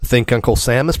Think Uncle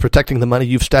Sam is protecting the money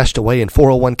you've stashed away in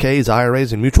 401ks,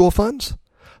 IRAs, and mutual funds?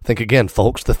 Think again,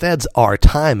 folks. The feds are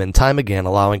time and time again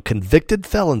allowing convicted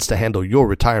felons to handle your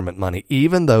retirement money,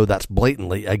 even though that's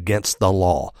blatantly against the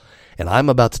law. And I'm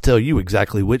about to tell you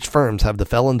exactly which firms have the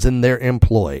felons in their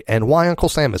employ and why Uncle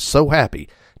Sam is so happy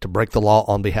to break the law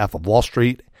on behalf of Wall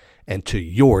Street and to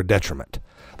your detriment.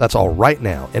 That's all right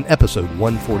now in episode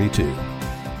 142.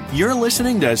 You're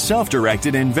listening to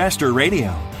Self-Directed Investor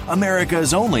Radio,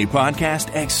 America's only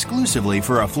podcast exclusively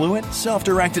for affluent,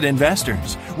 self-directed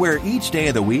investors, where each day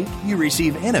of the week you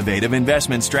receive innovative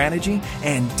investment strategy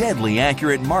and deadly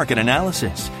accurate market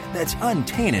analysis that's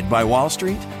untainted by Wall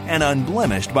Street and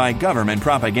unblemished by government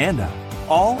propaganda,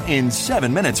 all in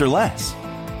 7 minutes or less.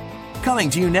 Coming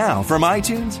to you now from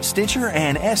iTunes, Stitcher,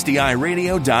 and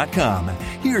SDIRadio.com,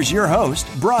 here's your host,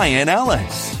 Brian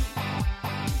Ellis.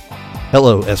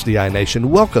 Hello, SDI Nation.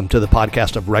 Welcome to the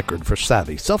podcast of record for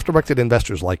savvy, self-directed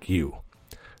investors like you.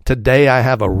 Today, I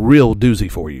have a real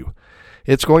doozy for you.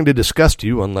 It's going to disgust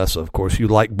you, unless, of course, you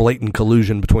like blatant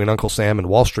collusion between Uncle Sam and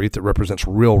Wall Street that represents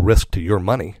real risk to your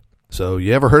money. So,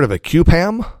 you ever heard of a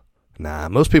QPAM? Nah,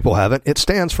 most people haven't. It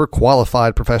stands for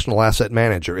Qualified Professional Asset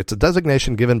Manager. It's a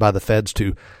designation given by the feds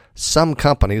to some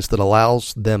companies that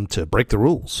allows them to break the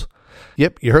rules.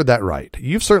 Yep, you heard that right.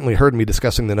 You've certainly heard me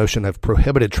discussing the notion of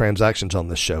prohibited transactions on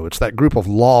this show. It's that group of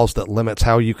laws that limits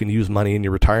how you can use money in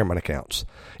your retirement accounts.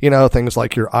 You know, things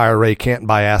like your IRA can't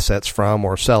buy assets from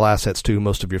or sell assets to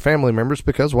most of your family members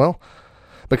because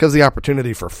the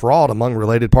opportunity for fraud among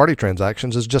related party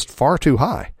transactions is just far too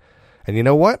high. And you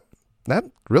know what? That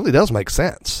really does make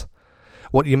sense.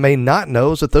 What you may not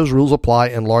know is that those rules apply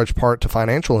in large part to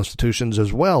financial institutions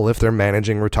as well if they're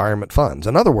managing retirement funds.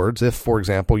 In other words, if, for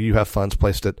example, you have funds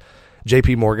placed at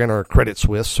JP Morgan or Credit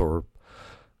Suisse or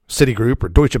Citigroup or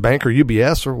Deutsche Bank or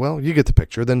UBS or, well, you get the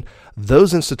picture, then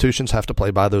those institutions have to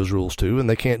play by those rules too, and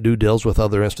they can't do deals with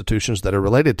other institutions that are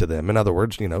related to them. In other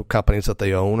words, companies that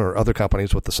they own or other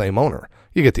companies with the same owner.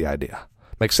 You get the idea.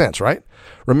 Makes sense, right?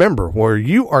 Remember, where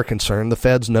you are concerned, the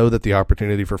feds know that the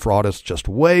opportunity for fraud is just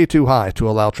way too high to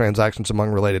allow transactions among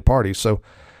related parties, so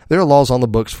there are laws on the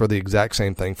books for the exact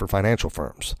same thing for financial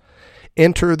firms.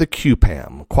 Enter the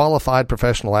QPAM, Qualified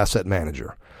Professional Asset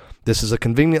Manager. This is a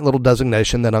convenient little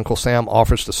designation that Uncle Sam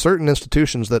offers to certain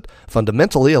institutions that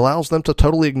fundamentally allows them to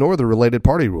totally ignore the related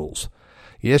party rules.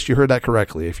 Yes, you heard that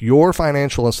correctly. If your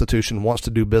financial institution wants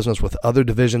to do business with other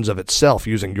divisions of itself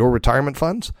using your retirement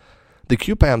funds, the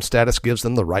QPAM status gives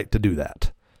them the right to do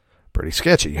that. Pretty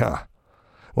sketchy, huh?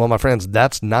 Well, my friends,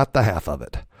 that's not the half of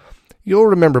it. You'll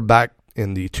remember back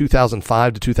in the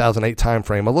 2005 to 2008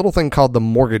 timeframe, a little thing called the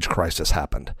mortgage crisis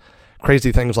happened.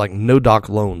 Crazy things like no-doc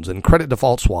loans and credit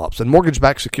default swaps and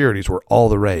mortgage-backed securities were all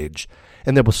the rage.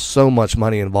 And there was so much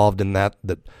money involved in that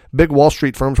big Wall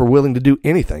Street firms were willing to do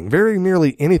anything, very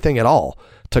nearly anything at all,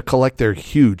 to collect their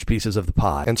huge pieces of the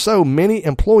pie. And so many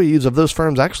employees of those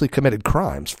firms actually committed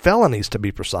crimes, felonies to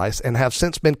be precise, and have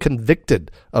since been convicted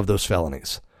of those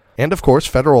felonies. And of course,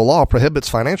 federal law prohibits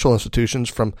financial institutions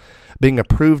from being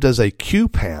approved as a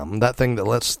QPAM, that thing that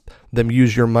lets them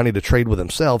use your money to trade with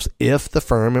themselves, if the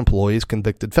firm employs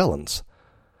convicted felons.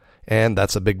 And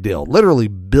that's a big deal. Literally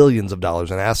billions of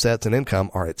dollars in assets and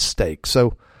income are at stake.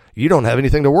 So you don't have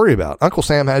anything to worry about. Uncle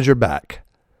Sam has your back.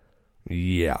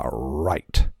 Yeah,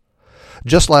 right.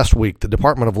 Just last week, the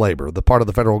Department of Labor, the part of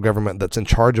the federal government that's in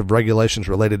charge of regulations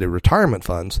related to retirement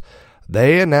funds,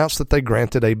 they announced that they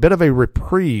granted a bit of a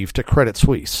reprieve to Credit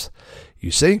Suisse.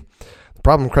 You see, the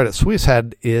problem Credit Suisse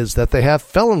had is that they have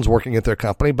felons working at their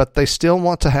company, but they still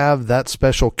want to have that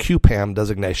special QPAM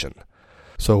designation.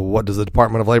 So what does the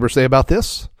Department of Labor say about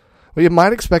this? Well, you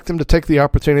might expect them to take the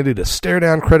opportunity to stare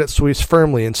down Credit Suisse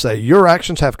firmly and say, your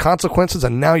actions have consequences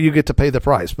and now you get to pay the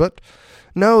price. But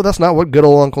no, that's not what good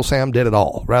old Uncle Sam did at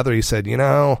all. Rather, he said,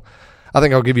 I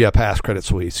think I'll give you a pass, Credit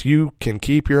Suisse. You can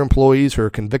keep your employees who are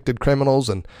convicted criminals,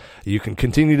 and you can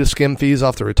continue to skim fees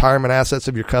off the retirement assets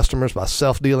of your customers by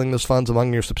self-dealing those funds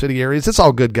among your subsidiaries. It's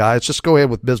all good, guys. Just go ahead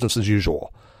with business as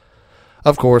usual.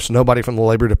 Of course, nobody from the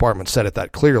Labor Department said it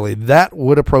that clearly. That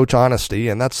would approach honesty,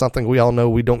 and that's something we all know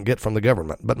we don't get from the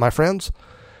government. But my friends,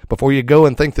 before you go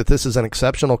and think that this is an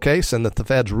exceptional case and that the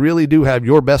feds really do have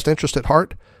your best interest at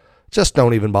heart, just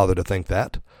don't even bother to think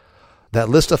that. That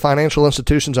list of financial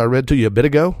institutions I read to you a bit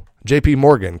ago, JP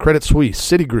Morgan, Credit Suisse,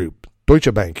 Citigroup,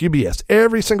 Deutsche Bank, UBS,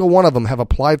 every single one of them have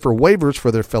applied for waivers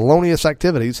for their felonious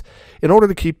activities in order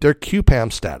to keep their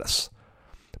QPAM status.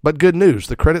 But good news,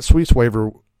 the Credit Suisse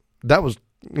waiver, that was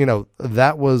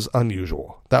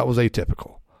unusual. That was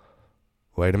atypical.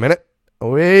 Wait a minute.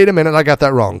 Wait a minute, I got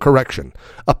that wrong. Correction.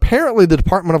 Apparently, the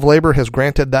Department of Labor has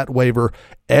granted that waiver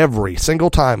every single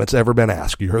time it's ever been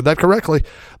asked. You heard that correctly.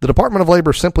 The Department of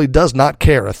Labor simply does not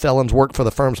care if felons work for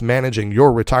the firms managing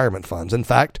your retirement funds. In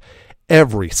fact,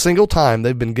 every single time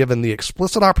they've been given the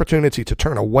explicit opportunity to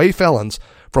turn away felons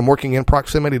from working in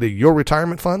proximity to your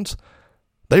retirement funds,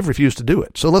 they've refused to do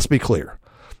it. So let's be clear.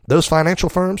 Those financial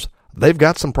firms, they've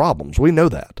got some problems. We know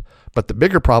that. But the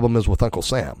bigger problem is with Uncle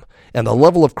Sam. And the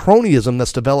level of cronyism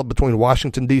that's developed between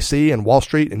Washington, D.C. and Wall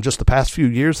Street in just the past few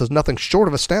years is nothing short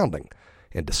of astounding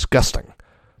and disgusting.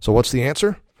 So what's the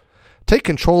answer? Take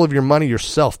control of your money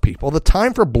yourself, people. The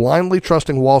time for blindly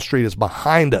trusting Wall Street is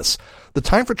behind us. The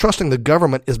time for trusting the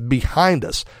government is behind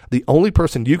us. The only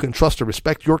person you can trust to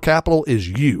respect your capital is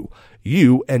you.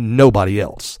 You and nobody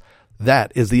else.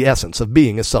 That is the essence of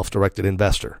being a self-directed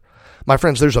investor. My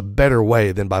friends, there's a better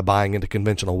way than by buying into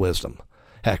conventional wisdom.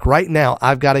 Heck, right now,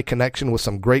 I've got a connection with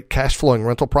some great cash-flowing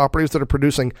rental properties that are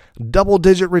producing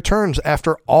double-digit returns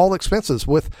after all expenses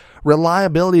with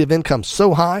reliability of income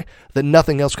so high that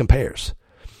nothing else compares.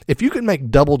 If you can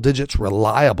make double digits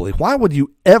reliably, why would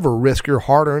you ever risk your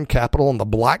hard-earned capital in the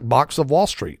black box of Wall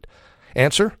Street?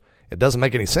 Answer: it doesn't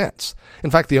make any sense.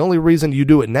 In fact, the only reason you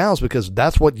do it now is because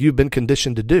that's what you've been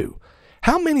conditioned to do.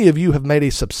 How many of you have made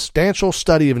a substantial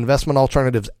study of investment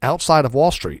alternatives outside of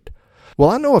Wall Street? Well,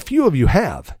 I know a few of you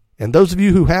have, and those of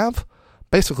you who have,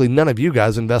 basically none of you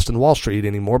guys invest in Wall Street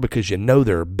anymore because you know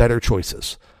there are better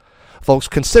choices. Folks,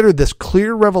 consider this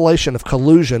clear revelation of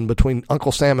collusion between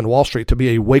Uncle Sam and Wall Street to be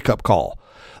a wake-up call.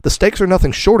 The stakes are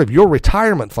nothing short of your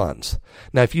retirement funds.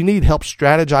 Now, if you need help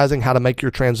strategizing how to make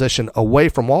your transition away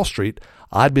from Wall Street,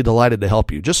 I'd be delighted to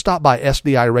help you. Just stop by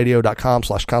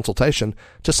sdiradio.com/consultation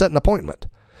to set an appointment.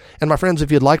 And my friends,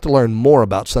 if you'd like to learn more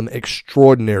about some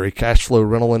extraordinary cash flow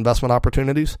rental investment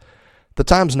opportunities, the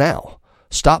time's now.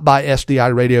 Stop by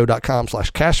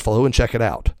sdiradio.com/cashflow and check it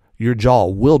out. Your jaw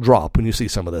will drop when you see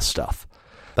some of this stuff.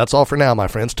 That's all for now, my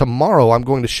friends. Tomorrow, I'm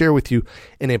going to share with you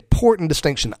an important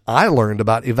distinction I learned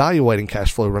about evaluating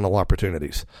cash flow rental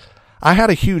opportunities. I had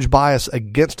a huge bias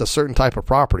against a certain type of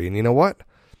property, and you know what?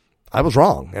 I was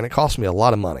wrong, and it cost me a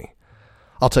lot of money.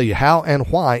 I'll tell you how and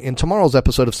why in tomorrow's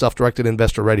episode of Self-Directed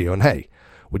Investor Radio. And hey,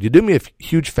 would you do me a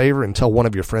huge favor and tell one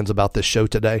of your friends about this show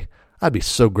today? I'd be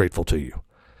so grateful to you.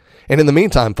 And in the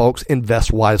meantime, folks,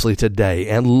 invest wisely today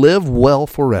and live well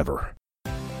forever.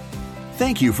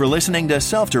 Thank you for listening to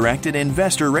Self-Directed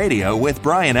Investor Radio with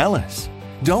Brian Ellis.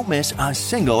 Don't miss a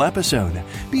single episode.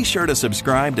 Be sure to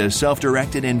subscribe to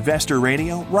Self-Directed Investor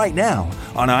Radio right now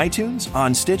on iTunes,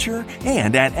 on Stitcher,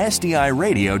 and at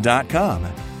SDIRadio.com.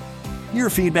 Your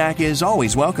feedback is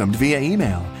always welcomed via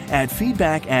email at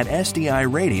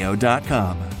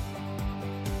feedback@SDIRadio.com.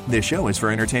 This show is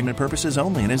for entertainment purposes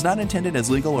only and is not intended as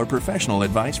legal or professional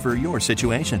advice for your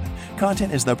situation.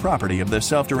 Content is the property of the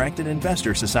Self-Directed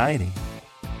Investor Society.